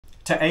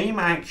To aim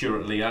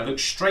accurately, I look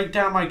straight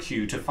down my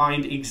cue to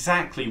find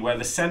exactly where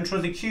the centre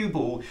of the cue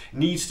ball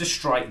needs to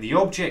strike the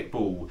object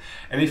ball.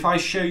 And if I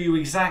show you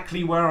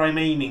exactly where I'm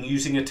aiming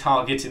using a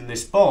target in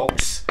this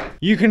box,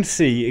 you can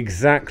see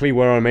exactly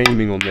where I'm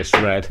aiming on this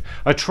red.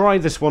 I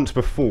tried this once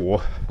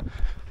before,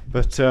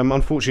 but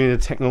unfortunately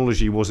the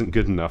technology wasn't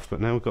good enough.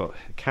 But now we've got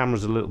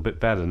cameras a little bit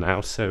better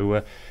now,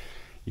 so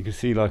you can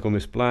see, like on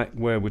this black,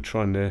 where we're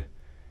trying to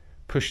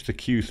push the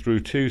cue through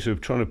to. So we're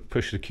trying to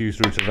push the cue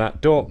through to that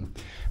dot,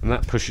 and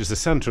that pushes the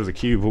centre of the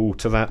cue ball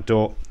to that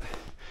dot,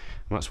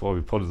 and that's why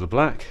we potted the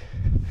black.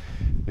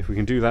 If we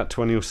can do that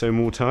 20 or so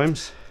more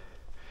times,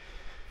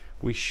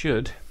 we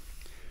should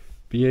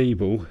be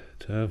able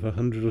to have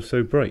 100 or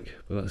so break,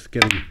 but that's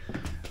getting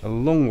a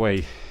long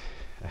way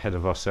ahead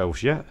of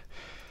ourselves yet.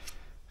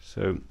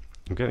 So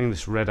I'm getting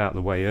this red out of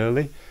the way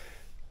early,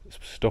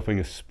 stopping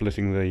us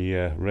splitting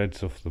the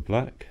reds off the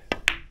black.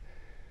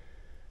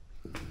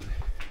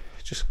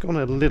 Just gone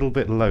a little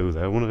bit low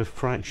there, I wanted a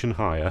fraction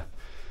higher.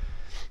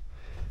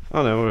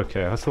 Oh no, we're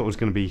okay. I thought it was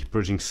going to be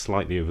bridging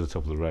slightly over the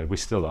top of the red. We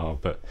still are,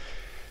 but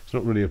it's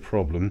not really a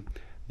problem.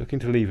 Looking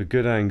to leave a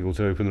good angle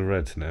to open the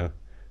reds now.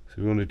 So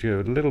we want to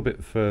go a little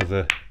bit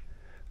further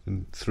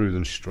through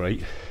than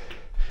straight,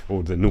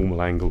 or the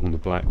normal angle on the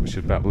black, which is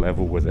about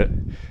level with it.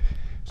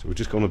 So we've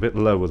just gone a bit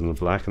lower than the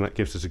black, and that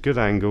gives us a good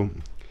angle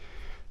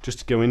just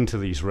to go into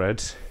these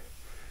reds.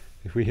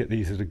 If we hit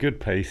these at a good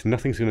pace,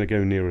 nothing's going to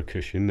go near a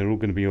cushion, they're all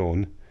going to be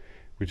on.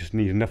 We just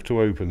need enough to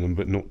open them,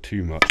 but not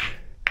too much.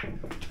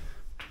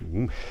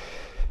 Ooh.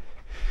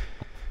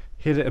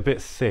 Hit it a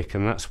bit thick,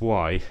 and that's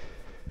why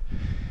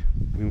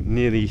we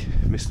nearly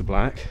missed the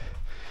black,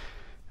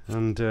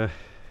 and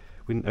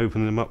we didn't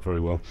open them up very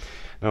well.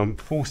 Now I'm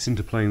forced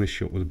into playing this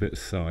shot with a bit of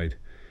side,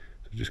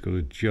 so I've just got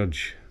to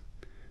judge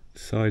the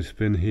side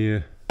spin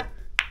here.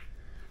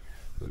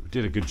 We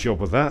did a good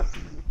job of that,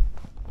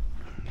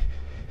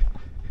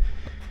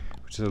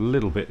 which is a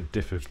little bit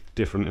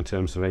different in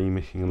terms of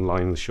aiming and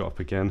lining the shot up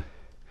again.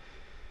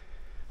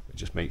 It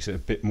just makes it a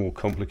bit more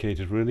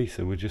complicated really,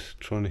 so we're just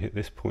trying to hit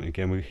this point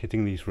again. We're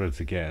hitting these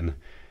reds again,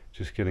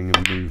 just getting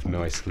them moved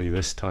nicely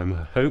this time,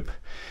 I hope.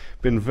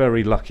 Been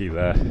very lucky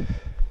there.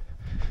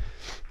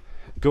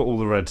 Got all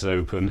the reds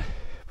open,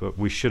 but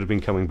we should have been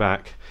coming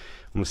back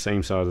on the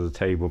same side of the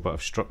table, but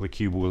I've struck the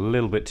cue ball a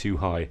little bit too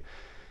high.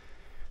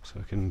 So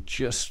I can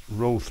just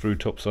roll through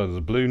top side of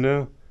the blue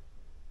now.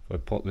 If I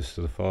pot this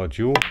to the far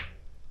jaw,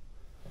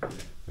 there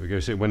we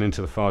go, so it went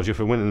into the far jaw. If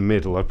it went in the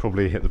middle, I'd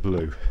probably hit the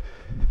blue.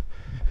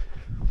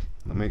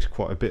 That makes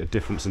quite a bit of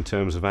difference in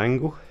terms of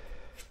angle.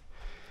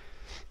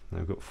 Now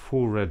I've got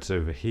 4 reds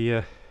over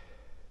here.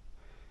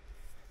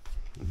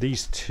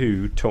 These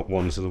 2 top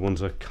ones are the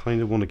ones I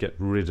kind of want to get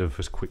rid of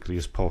as quickly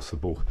as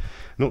possible.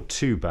 Not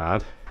too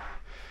bad.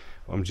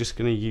 I'm just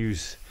going to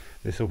use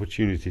this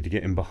opportunity to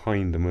get in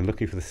behind them. We're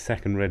looking for the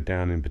second red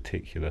down in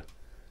particular.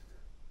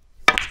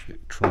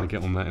 Trying to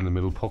get on that in the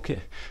middle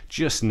pocket.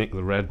 Just nick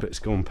the red, but it's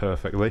gone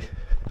perfectly.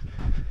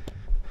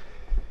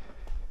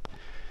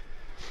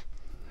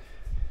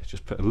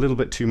 Just put a little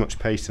bit too much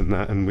pace in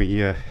that, and we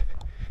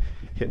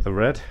hit the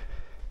red.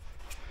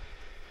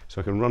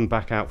 So I can run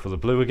back out for the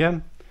blue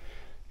again.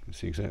 You can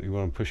see exactly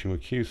where I'm pushing my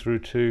cue through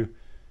to.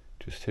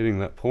 Just hitting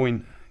that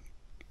point,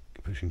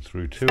 pushing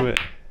through to it.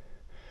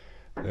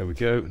 There we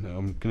go. Now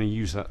I'm going to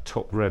use that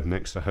top red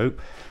next, I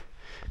hope.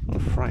 Not a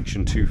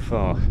fraction too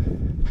far.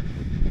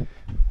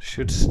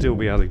 Should still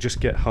be able to just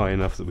get high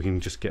enough that we can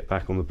just get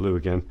back on the blue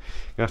again.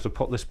 You have to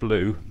pop this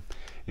blue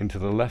into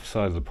the left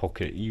side of the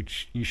pocket.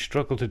 You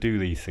struggle to do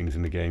these things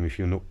in the game if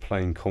you're not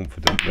playing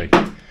confidently.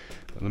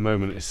 At the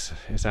moment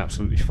it's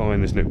absolutely fine,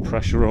 there's no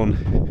pressure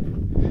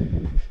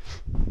on.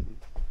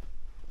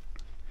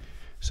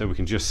 So we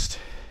can just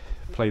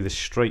play this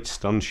straight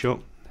stun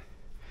shot.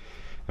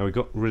 Now we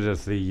got rid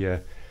of the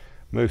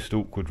most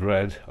awkward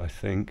red, I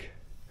think,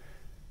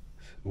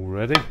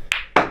 already.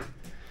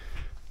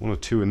 1 or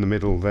 2 in the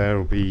middle there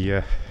will be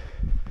a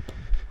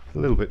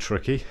little bit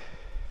tricky.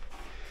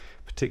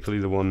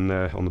 Particularly the one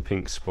on the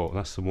pink spot.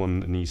 That's the one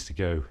that needs to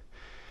go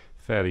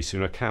fairly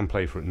soon. I can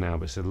play for it now,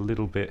 but it's a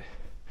little bit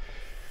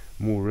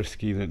more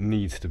risky than it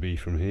needs to be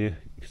from here.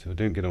 So if I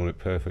don't get on it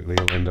perfectly,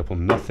 I'll end up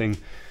on nothing.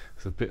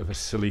 It's a bit of a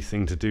silly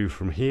thing to do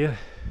from here.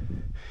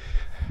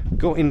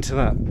 Got into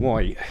that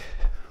white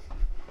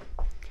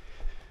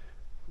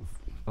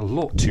a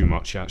lot too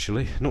much,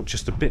 actually, not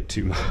just a bit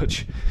too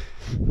much.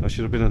 I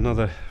should have been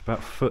another about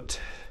a foot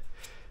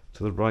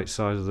to the right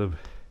side of the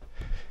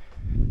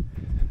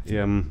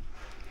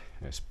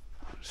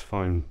it's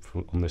fine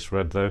on this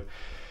red though.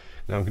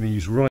 Now I'm going to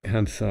use right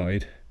hand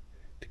side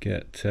to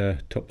get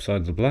top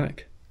side of the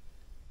black.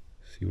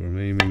 See where I'm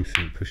aiming,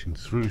 see it pushing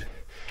through.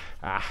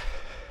 And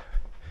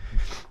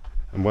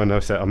when I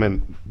said I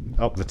meant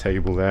up the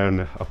table there,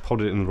 and I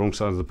potted it in the wrong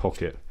side of the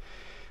pocket.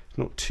 It's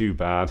not too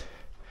bad.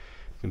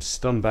 You can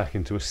stun back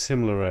into a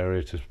similar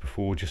area to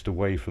before, just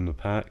away from the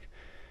pack,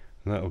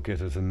 and that will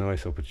get us a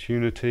nice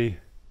opportunity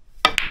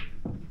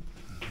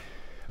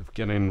of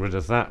getting rid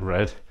of that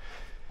red.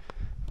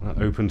 That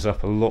opens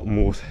up a lot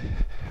more,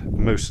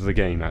 most of the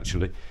game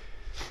actually.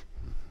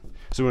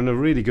 So we're in a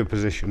really good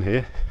position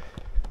here.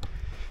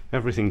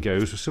 Everything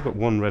goes. We've still got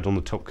one red on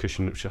the top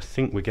cushion, which I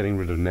think we're getting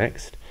rid of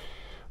next.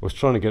 I was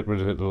trying to get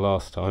rid of it the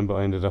last time, but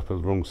I ended up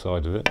on the wrong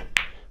side of it.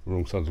 The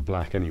wrong side of the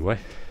black anyway.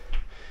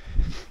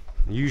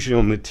 Usually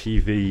on the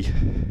TV,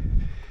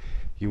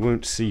 you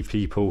won't see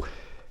people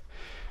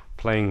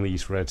playing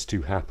these reds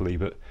too happily,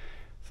 but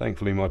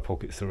thankfully my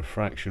pockets are a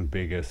fraction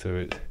bigger,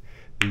 so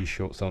these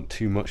shots aren't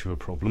too much of a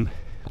problem.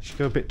 Just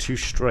go a bit too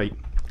straight.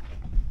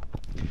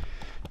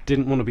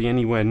 Didn't want to be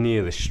anywhere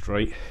near this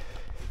straight.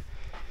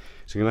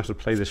 So you're going to have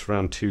to play this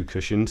round 2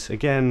 cushions.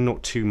 Again,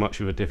 not too much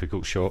of a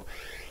difficult shot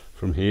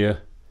from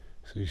here.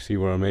 So you see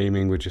where I'm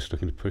aiming, we're just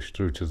looking to push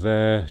through to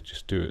there,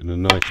 just do it in a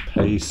nice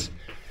pace.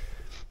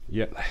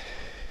 Yep,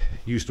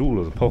 used all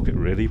of the pocket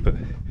really, but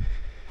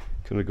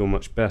couldn't have gone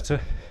much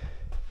better.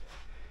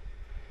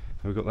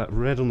 We've got that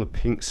red on the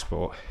pink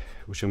spot,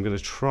 which I'm going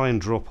to try and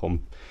drop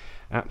on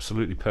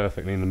absolutely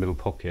perfectly in the middle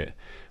pocket.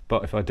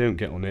 But if I don't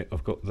get on it,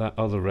 I've got that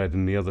other red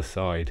on the other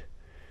side.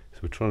 So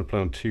we're trying to play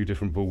on 2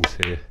 different balls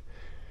here.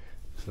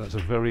 So that's a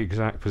very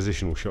exact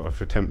positional shot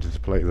I've attempted to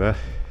play there.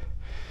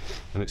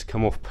 And it's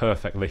come off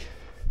perfectly.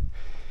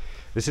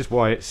 This is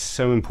why it's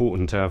so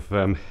important to have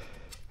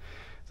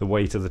the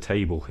weight of the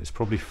table. It's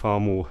probably far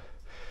more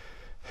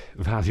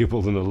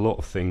valuable than a lot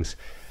of things,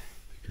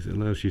 because it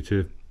allows you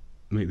to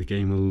make the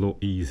game a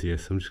lot easier.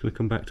 So I'm just going to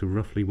come back to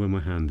roughly where my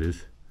hand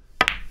is.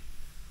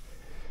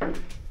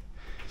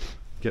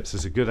 Gets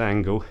us a good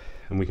angle,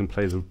 and we can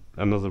play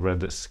another red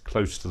that's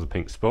close to the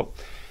pink spot.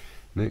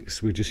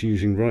 Next, we're just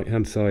using right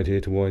hand side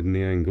here to widen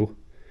the angle.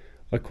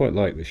 I quite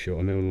like this shot.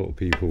 I know a lot of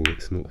people,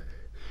 it's not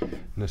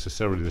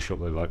necessarily the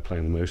shot they like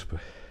playing the most, but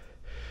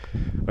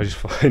I just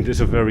find it's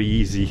a very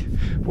easy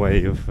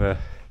way of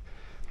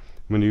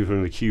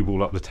manoeuvring the cue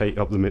ball up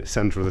the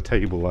centre of the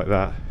table like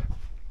that.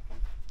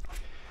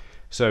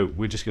 So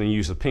we're just going to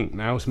use the pink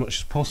now as much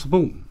as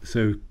possible.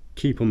 So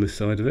keep on this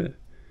side of it.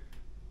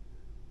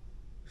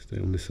 Stay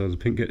on this side of the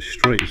pink, get as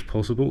straight as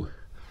possible.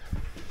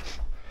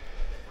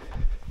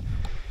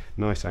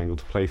 Nice angle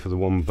to play for the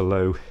one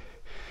below.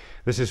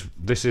 This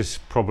is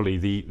probably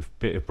the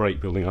bit of break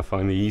building I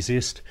find the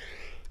easiest,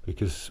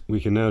 because we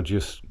can now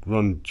just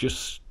run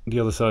just the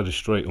other side of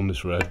straight on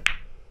this red.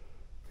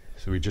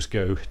 So we just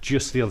go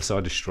just the other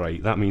side of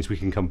straight. That means we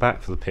can come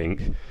back for the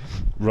pink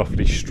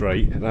roughly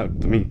straight.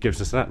 That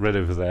gives us that red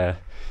over there.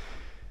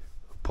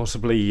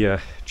 Possibly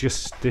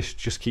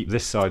just keep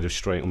this side of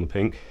straight on the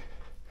pink,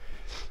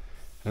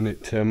 and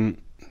it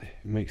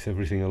makes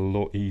everything a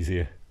lot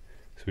easier.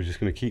 So we're just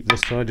going to keep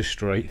this side of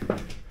straight.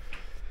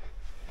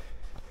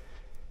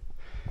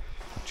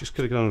 Just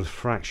could have gone a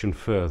fraction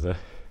further.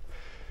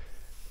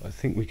 I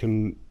think we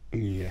can,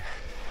 yeah.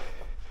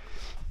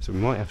 So we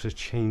might have to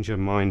change our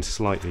mind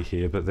slightly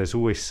here, but there's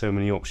always so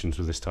many options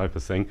with this type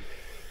of thing.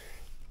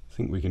 I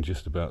think we can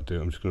just about do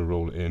it. I'm just going to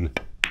roll it in.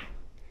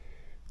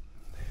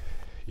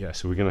 Yeah,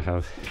 so we're going to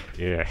have,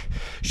 yeah,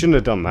 shouldn't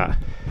have done that.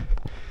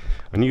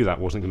 I knew that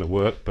wasn't going to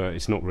work, but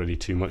it's not really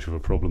too much of a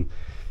problem.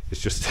 It's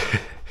just,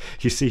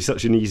 you see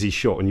such an easy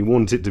shot and you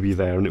want it to be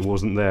there and it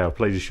wasn't there. I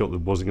played a shot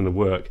that wasn't going to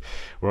work,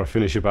 or I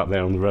finish about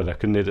there on the red. I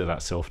couldn't hit it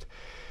that soft.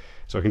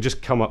 So I can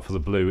just come up for the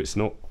blue. It's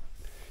not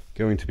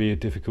going to be a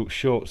difficult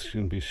shot. It's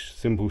going to be a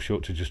simple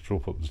shot to just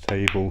drop up the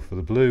table for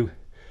the blue.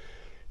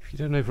 If you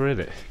don't overhit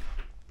it.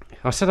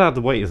 I said I had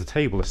the weight of the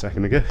table a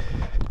second ago.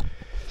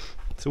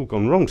 It's all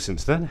gone wrong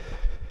since then.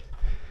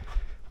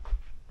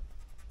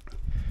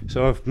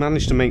 So I've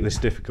managed to make this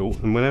difficult,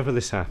 and whenever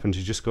this happens,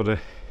 you just got to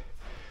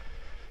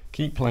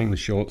keep playing the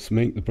shots,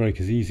 make the break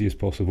as easy as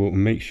possible,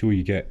 and make sure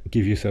you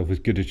give yourself as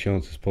good a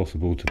chance as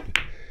possible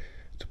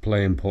to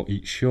play and pot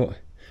each shot.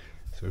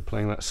 So we're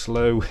playing that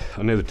slow.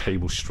 I know the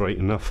table's straight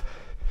enough.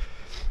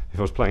 If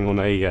I was playing on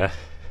a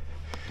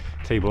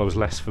table I was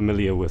less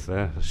familiar with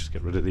there, let's just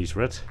get rid of these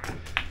reds,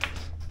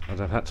 I'd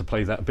have had to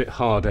play that a bit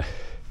harder.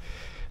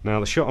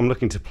 Now the shot I'm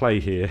looking to play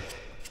here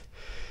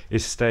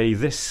is stay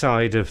this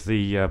side of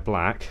the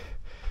black,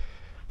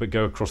 but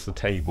go across the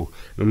table.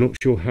 And I'm not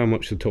sure how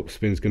much the top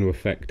spin is going to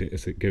affect it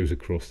as it goes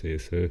across here,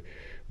 so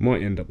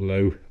might end up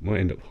low, might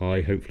end up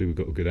high. Hopefully we've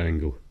got a good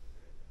angle.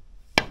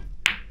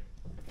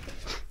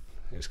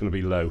 It's going to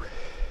be low.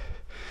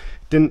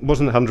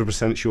 Wasn't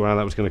 100% sure how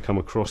that was going to come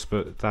across,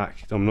 but that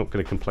I'm not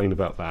going to complain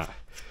about that.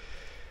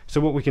 So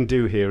what we can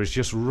do here is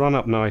just run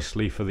up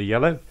nicely for the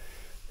yellow.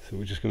 So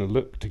we're just going to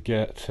look to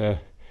get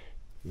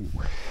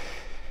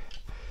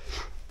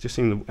just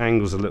seeing the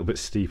angle's a little bit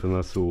steeper than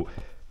I thought.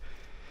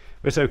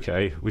 But it's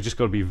okay. We just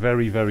got to be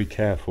very, very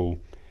careful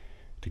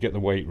to get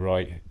the weight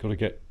right. Got to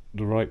get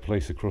the right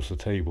place across the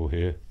table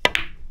here.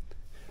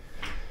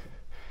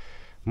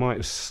 Might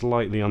have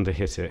slightly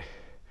underhit it.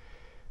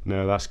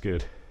 No, that's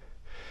good.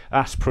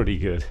 That's pretty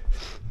good.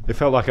 It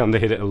felt like I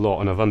underhit it a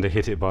lot, and I've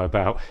underhit it by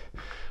about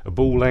a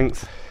ball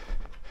length.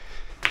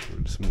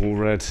 Some more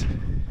reds.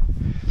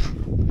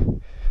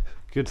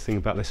 Good thing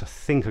about this, I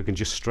think I can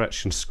just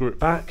stretch and screw it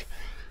back.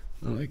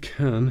 I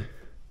can.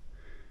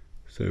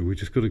 So we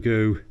just got to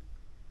go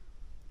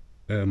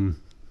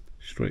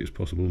straight as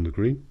possible on the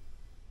green.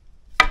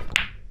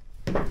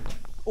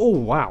 Oh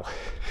wow,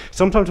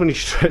 sometimes when you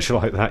stretch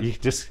like that you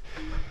just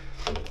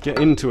get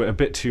into it a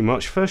bit too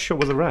much. First shot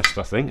with the rest,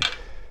 I think.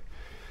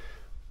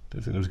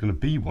 Don't think there was going to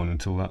be one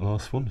until that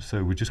last one,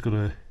 so we just got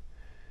to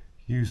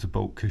use the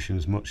bolt cushion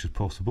as much as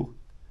possible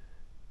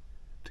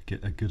to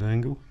get a good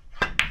angle.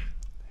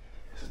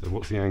 So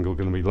what's the angle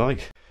going to be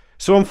like?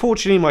 So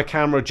unfortunately my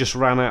camera just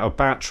ran out of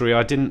battery.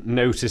 I didn't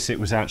notice it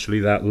was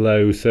actually that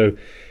low, so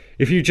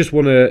if you just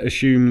want to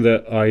assume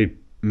that I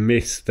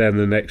missed then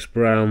the next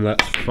brown,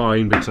 that's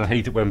fine, because I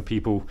hate it when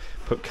people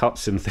put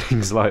cuts in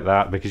things like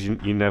that, because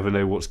you never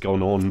know what's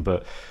gone on.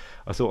 But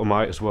I thought I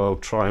might as well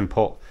try and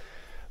pot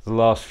the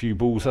last few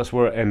balls. That's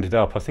where it ended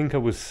up. I think I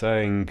was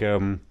saying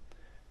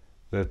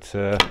that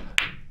I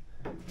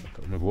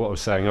can't remember what I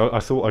was saying. I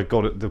thought I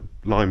got it the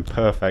line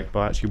perfect, but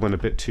I actually went a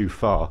bit too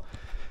far.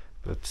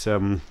 But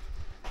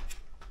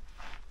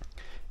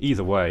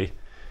either way,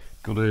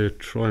 got to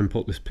try and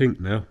pot this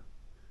pink now,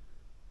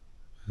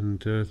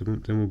 and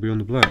then we'll be on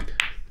the black.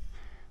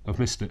 I've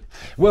missed it.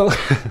 Well,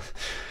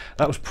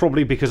 that was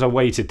probably because I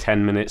waited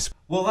 10 minutes.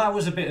 Well, that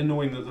was a bit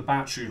annoying that the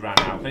battery ran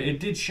out, but it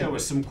did show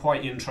us some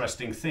quite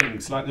interesting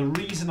things. Like, the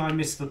reason I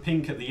missed the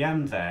pink at the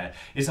end there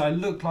is I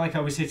looked like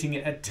I was hitting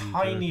it a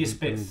tiniest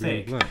bit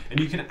thick, and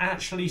you can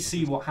actually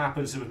see what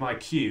happens with my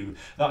cue,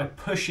 that I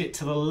push it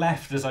to the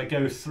left as I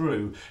go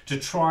through to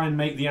try and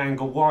make the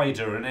angle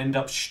wider and end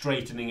up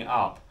straightening it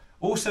up.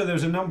 Also, there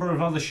was a number of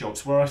other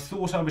shots where I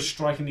thought I was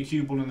striking the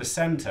cue ball in the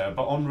centre,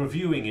 but on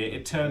reviewing it,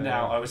 it turned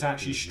out I was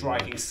actually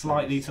striking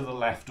slightly to the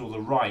left or the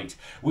right,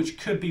 which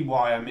could be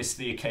why I missed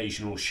the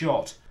occasional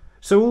shot.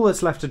 So all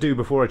that's left to do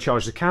before I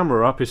charge the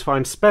camera up is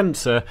find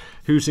Spencer,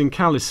 who's in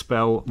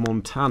Kalispell,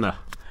 Montana,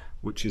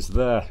 which is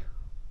there.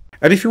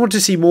 And if you want to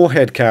see more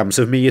headcams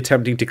of me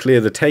attempting to clear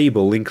the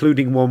table,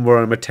 including one where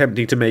I'm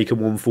attempting to make a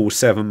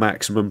 147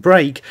 maximum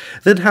break,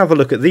 then have a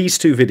look at these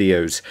two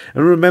videos.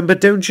 And remember,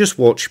 don't just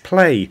watch,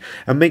 play,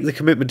 and make the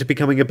commitment to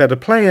becoming a better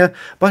player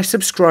by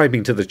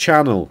subscribing to the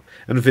channel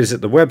and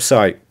visit the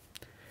website.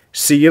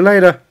 See you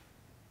later.